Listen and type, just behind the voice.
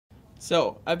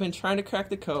So, I've been trying to crack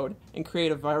the code and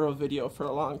create a viral video for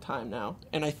a long time now,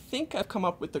 and I think I've come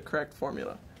up with the correct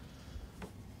formula.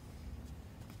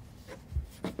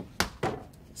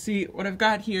 See, what I've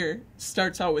got here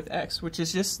starts out with X, which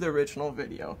is just the original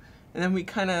video, and then we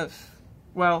kind of,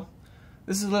 well,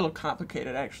 this is a little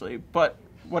complicated actually, but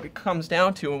what it comes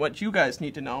down to and what you guys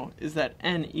need to know is that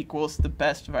N equals the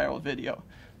best viral video.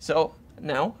 So,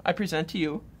 now I present to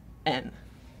you N.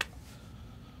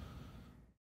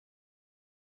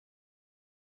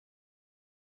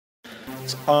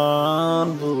 It's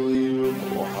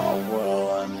unbelievable how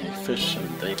well and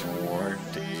efficient they can work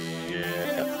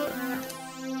together.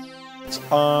 It's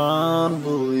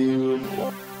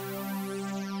unbelievable.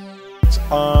 It's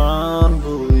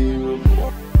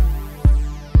unbelievable.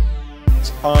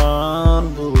 It's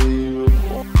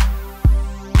unbelievable.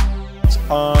 It's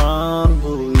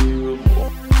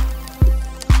unbelievable.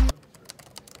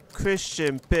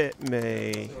 Christian bit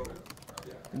me.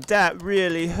 That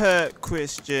really hurt,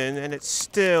 Christian, and it's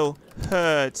still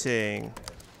hurting.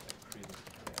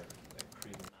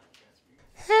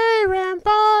 Hey,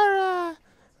 Rambara!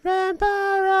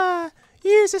 Rambara!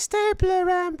 Use a stapler,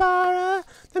 Rambara!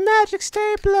 The magic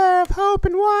stapler of hope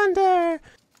and wonder!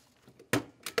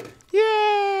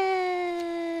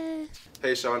 Yay!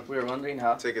 Hey Sean, We were wondering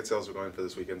how ticket sales are going for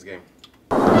this weekend's game.